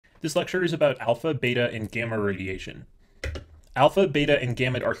This lecture is about alpha, beta, and gamma radiation. Alpha, beta, and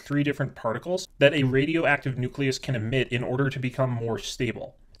gamma are three different particles that a radioactive nucleus can emit in order to become more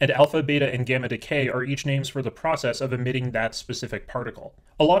stable. And alpha, beta, and gamma decay are each names for the process of emitting that specific particle.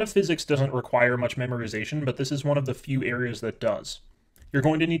 A lot of physics doesn't require much memorization, but this is one of the few areas that does. You're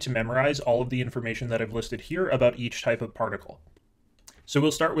going to need to memorize all of the information that I've listed here about each type of particle. So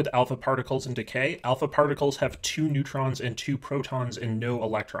we'll start with alpha particles and decay. Alpha particles have 2 neutrons and 2 protons and no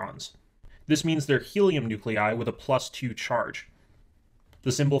electrons. This means they're helium nuclei with a +2 charge.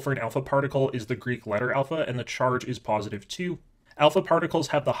 The symbol for an alpha particle is the Greek letter alpha, and the charge is +2. Alpha particles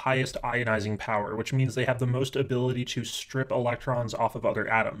have the highest ionizing power, which means they have the most ability to strip electrons off of other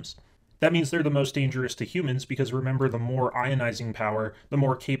atoms. That means they're the most dangerous to humans because remember, the more ionizing power, the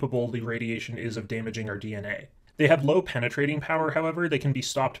more capable the radiation is of damaging our DNA. They have low penetrating power, however. They can be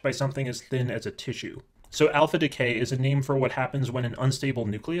stopped by something as thin as a tissue. So alpha decay is a name for what happens when an unstable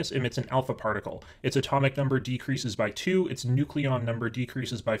nucleus emits an alpha particle. Its atomic number decreases by 2, its nucleon number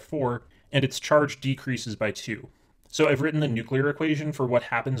decreases by 4, and its charge decreases by 2. So I've written the nuclear equation for what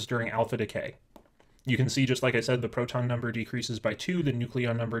happens during alpha decay. You can see, just like I said, the proton number decreases by 2, the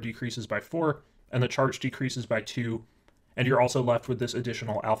nucleon number decreases by 4, and the charge decreases by 2, and you're also left with this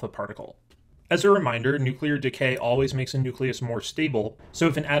additional alpha particle. As a reminder, nuclear decay always makes a nucleus more stable, so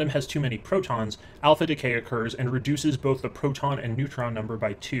if an atom has too many protons, alpha decay occurs and reduces both the proton and neutron number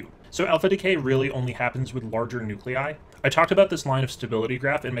by 2. So alpha decay really only happens with larger nuclei. I talked about this line of stability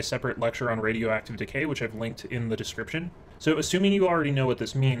graph in my separate lecture on radioactive decay, which I've linked in the description. So assuming you already know what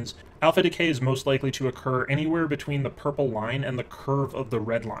this means, alpha decay is most likely to occur anywhere between the purple line and the curve of the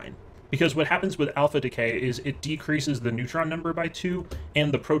red line. Because what happens with alpha decay is it decreases the neutron number by 2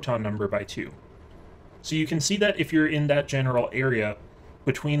 and the proton number by 2. So you can see that if you're in that general area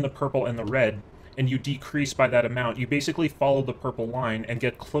between the purple and the red, and you decrease by that amount, you basically follow the purple line and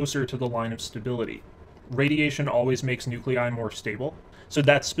get closer to the line of stability. Radiation always makes nuclei more stable, so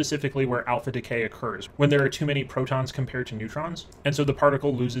that's specifically where alpha decay occurs, when there are too many protons compared to neutrons, and so the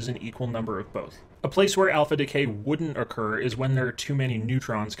particle loses an equal number of both. A place where alpha decay wouldn't occur is when there are too many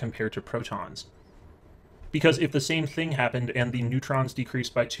neutrons compared to protons. Because if the same thing happened and the neutrons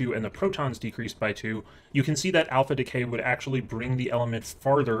decreased by 2 and the protons decreased by 2, you can see that alpha decay would actually bring the element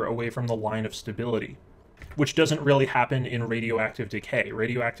farther away from the line of stability, which doesn't really happen in radioactive decay.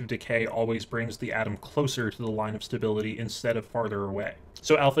 Radioactive decay always brings the atom closer to the line of stability instead of farther away.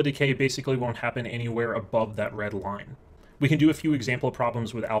 So alpha decay basically won't happen anywhere above that red line. We can do a few example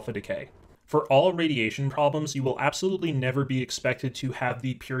problems with alpha decay. For all radiation problems, you will absolutely never be expected to have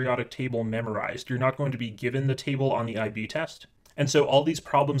the periodic table memorized. You're not going to be given the table on the IB test, and so all these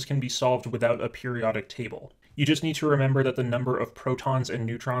problems can be solved without a periodic table. You just need to remember that the number of protons and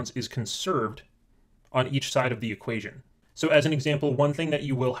neutrons is conserved on each side of the equation. So as an example, one thing that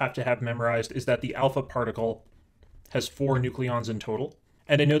you will have to have memorized is that the alpha particle has 4 nucleons in total,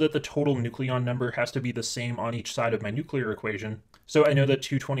 and I know that the total nucleon number has to be the same on each side of my nuclear equation. So I know that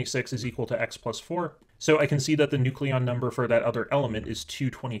 226 is equal to x plus 4, so I can see that the nucleon number for that other element is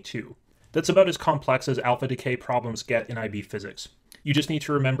 222. That's about as complex as alpha decay problems get in IB physics. You just need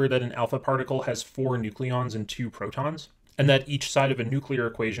to remember that an alpha particle has 4 nucleons and 2 protons, and that each side of a nuclear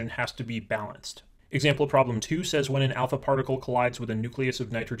equation has to be balanced. Example problem 2 says when an alpha particle collides with a nucleus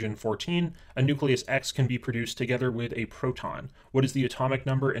of nitrogen-14, a nucleus X can be produced together with a proton. What is the atomic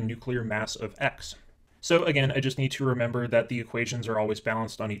number and nuclear mass of X? So again, I just need to remember that the equations are always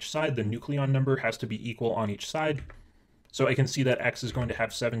balanced on each side. The nucleon number has to be equal on each side. So I can see that X is going to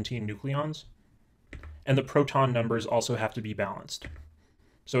have 17 nucleons. And the proton numbers also have to be balanced.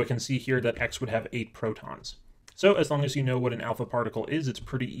 So I can see here that X would have 8 protons. So as long as you know what an alpha particle is, it's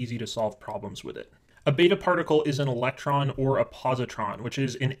pretty easy to solve problems with it. A beta particle is an electron or a positron, which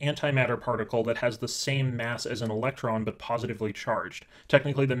is an antimatter particle that has the same mass as an electron but positively charged.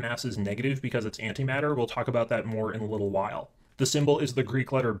 Technically the mass is negative because it's antimatter. We'll talk about that more in a little while. The symbol is the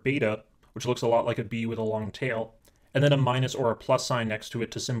Greek letter beta, which looks a lot like a bee with a long tail, and then a minus or a plus sign next to it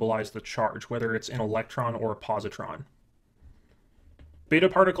to symbolize the charge, whether it's an electron or a positron. Beta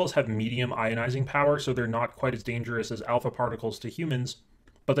particles have medium ionizing power, so they're not quite as dangerous as alpha particles to humans,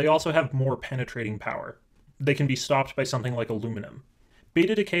 but they also have more penetrating power. They can be stopped by something like aluminum.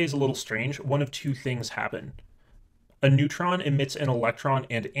 Beta decay is a little strange. One of 2 things happen. A neutron emits an electron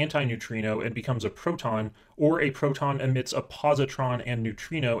and antineutrino and becomes a proton, or a proton emits a positron and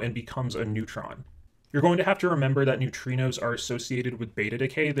neutrino and becomes a neutron. You're going to have to remember that neutrinos are associated with beta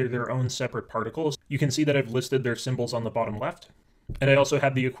decay. They're their own separate particles. You can see that I've listed their symbols on the bottom left, and I also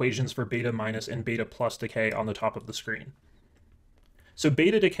have the equations for beta minus and beta plus decay on the top of the screen. So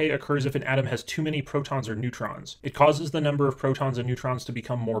beta decay occurs if an atom has too many protons or neutrons. It causes the number of protons and neutrons to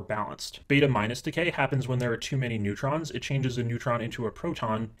become more balanced. Beta minus decay happens when there are too many neutrons. It changes a neutron into a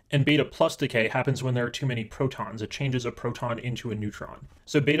proton. And beta plus decay happens when there are too many protons. It changes a proton into a neutron.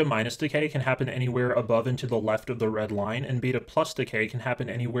 So beta minus decay can happen anywhere above and to the left of the red line, and beta plus decay can happen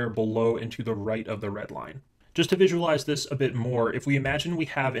anywhere below and to the right of the red line. Just to visualize this a bit more, if we imagine we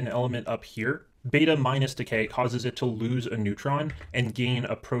have an element up here, beta minus decay causes it to lose a neutron and gain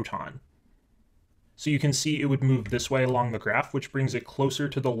a proton. So you can see it would move this way along the graph, which brings it closer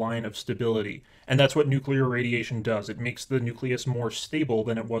to the line of stability. And that's what nuclear radiation does. It makes the nucleus more stable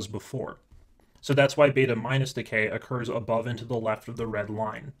than it was before. So that's why beta minus decay occurs above and to the left of the red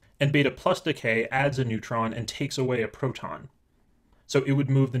line. And beta plus decay adds a neutron and takes away a proton. So it would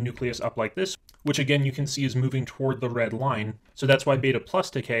move the nucleus up like this, which again you can see is moving toward the red line. So that's why beta plus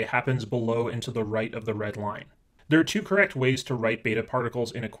decay happens below and to the right of the red line. There are two correct ways to write beta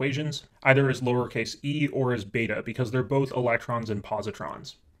particles in equations, either as lowercase e or as beta, because they're both electrons and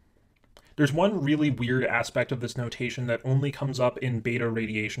positrons. There's one really weird aspect of this notation that only comes up in beta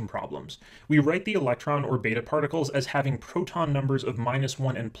radiation problems. We write the electron or beta particles as having proton numbers of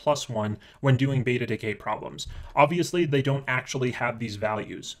 -1 and +1 when doing beta decay problems. Obviously, they don't actually have these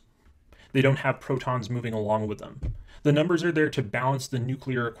values. They don't have protons moving along with them. The numbers are there to balance the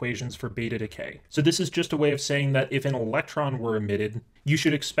nuclear equations for beta decay. So this is just a way of saying that if an electron were emitted, you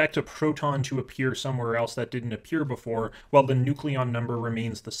should expect a proton to appear somewhere else that didn't appear before, while the nucleon number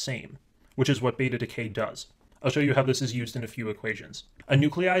remains the same, which is what beta decay does. I'll show you how this is used in a few equations. A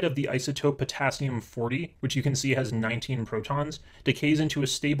nuclide of the isotope potassium-40, which you can see has 19 protons, decays into a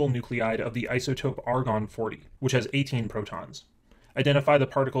stable nuclide of the isotope argon-40, which has 18 protons. Identify the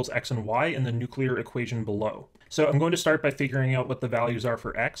particles x and y in the nuclear equation below. So I'm going to start by figuring out what the values are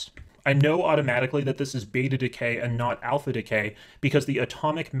for x. I know automatically that this is beta decay and not alpha decay because the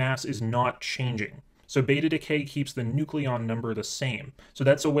atomic mass is not changing. So beta decay keeps the nucleon number the same. So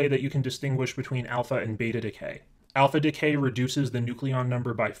that's a way that you can distinguish between alpha and beta decay. Alpha decay reduces the nucleon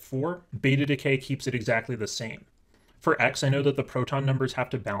number by 4. Beta decay keeps it exactly the same. For x, I know that the proton numbers have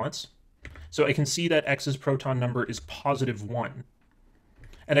to balance. So I can see that x's proton number is +1.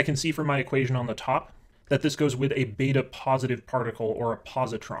 And I can see from my equation on the top that this goes with a beta positive particle, or a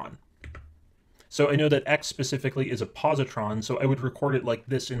positron. So I know that x specifically is a positron, so I would record it like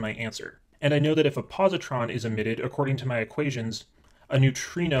this in my answer. And I know that if a positron is emitted, according to my equations, a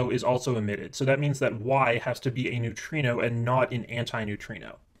neutrino is also emitted. So that means that y has to be a neutrino and not an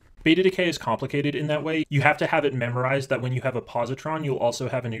antineutrino. Beta decay is complicated in that way. You have to have it memorized that when you have a positron, you'll also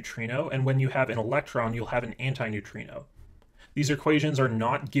have a neutrino, and when you have an electron, you'll have an antineutrino. These equations are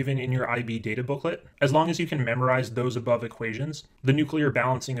not given in your IB data booklet. As long as you can memorize those above equations, the nuclear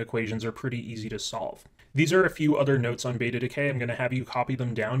balancing equations are pretty easy to solve. These are a few other notes on beta decay. I'm going to have you copy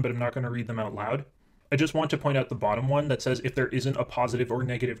them down, but I'm not going to read them out loud. I just want to point out the bottom one that says if there isn't a positive or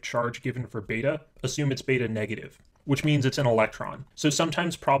negative charge given for beta, assume it's beta negative, which means it's an electron. So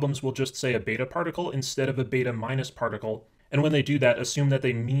sometimes problems will just say a beta particle instead of a beta minus particle, and when they do that, assume that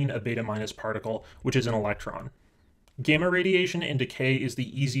they mean a beta minus particle, which is an electron. Gamma radiation and decay is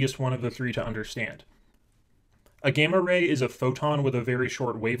the easiest one of the three to understand. A gamma ray is a photon with a very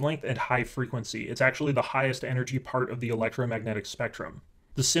short wavelength and high frequency. It's actually the highest energy part of the electromagnetic spectrum.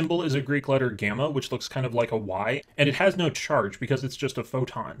 The symbol is a Greek letter gamma, which looks kind of like a Y, and it has no charge because it's just a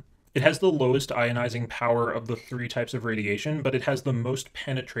photon. It has the lowest ionizing power of the three types of radiation, but it has the most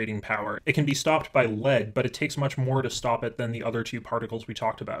penetrating power. It can be stopped by lead, but it takes much more to stop it than the other two particles we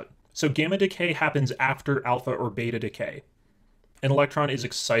talked about. So gamma decay happens after alpha or beta decay. An electron is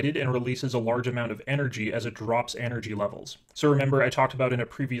excited and releases a large amount of energy as it drops energy levels. So remember I talked about in a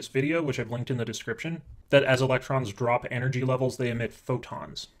previous video, which I've linked in the description, that as electrons drop energy levels, they emit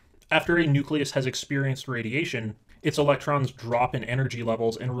photons. After a nucleus has experienced radiation, its electrons drop in energy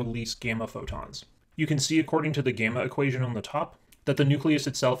levels and release gamma photons. You can see, according to the gamma equation on the top, that the nucleus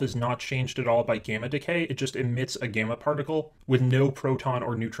itself is not changed at all by gamma decay, it just emits a gamma particle with no proton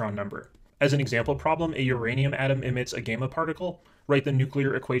or neutron number. As an example problem, a uranium atom emits a gamma particle. Write the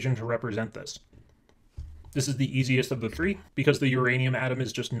nuclear equation to represent this. This is the easiest of the three, because the uranium atom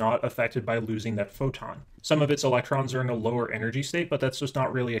is just not affected by losing that photon. Some of its electrons are in a lower energy state, but that's just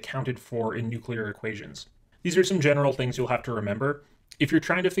not really accounted for in nuclear equations. These are some general things you'll have to remember. If you're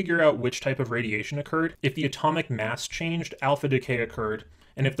trying to figure out which type of radiation occurred, if the atomic mass changed, alpha decay occurred,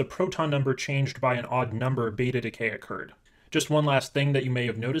 and if the proton number changed by an odd number, beta decay occurred. Just one last thing that you may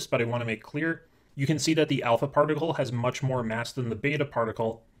have noticed, but I want to make clear. You can see that the alpha particle has much more mass than the beta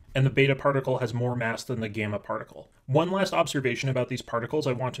particle, and the beta particle has more mass than the gamma particle. One last observation about these particles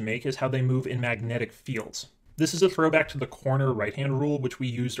I want to make is how they move in magnetic fields. This is a throwback to the corner right-hand rule, which we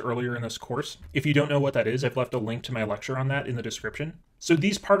used earlier in this course. If you don't know what that is, I've left a link to my lecture on that in the description. So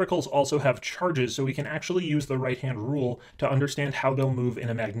these particles also have charges, so we can actually use the right-hand rule to understand how they'll move in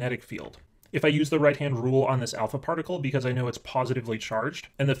a magnetic field. If I use the right-hand rule on this alpha particle because I know it's positively charged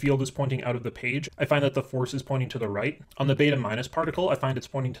and the field is pointing out of the page, I find that the force is pointing to the right. On the beta minus particle, I find it's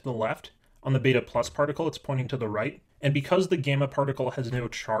pointing to the left. On the beta plus particle, it's pointing to the right. And because the gamma particle has no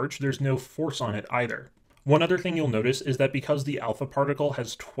charge, there's no force on it either. One other thing you'll notice is that because the alpha particle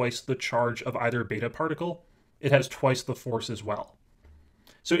has twice the charge of either beta particle, it has twice the force as well.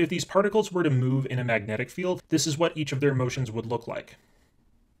 So if these particles were to move in a magnetic field, this is what each of their motions would look like.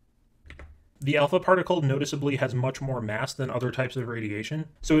 The alpha particle noticeably has much more mass than other types of radiation,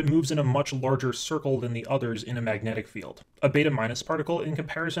 so it moves in a much larger circle than the others in a magnetic field. A beta minus particle, in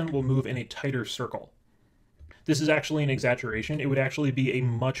comparison, will move in a tighter circle. This is actually an exaggeration. It would actually be a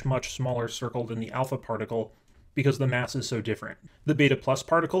much, much smaller circle than the alpha particle because the mass is so different. The beta plus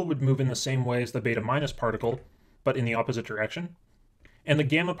particle would move in the same way as the beta minus particle, but in the opposite direction. And the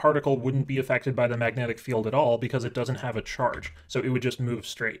gamma particle wouldn't be affected by the magnetic field at all because it doesn't have a charge, so it would just move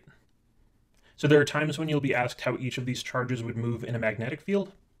straight. So there are times when you'll be asked how each of these charges would move in a magnetic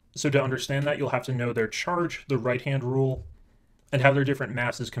field. So to understand that, you'll have to know their charge, the right-hand rule, and how their different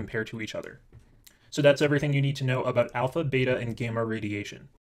masses compare to each other. So that's everything you need to know about alpha, beta, and gamma radiation.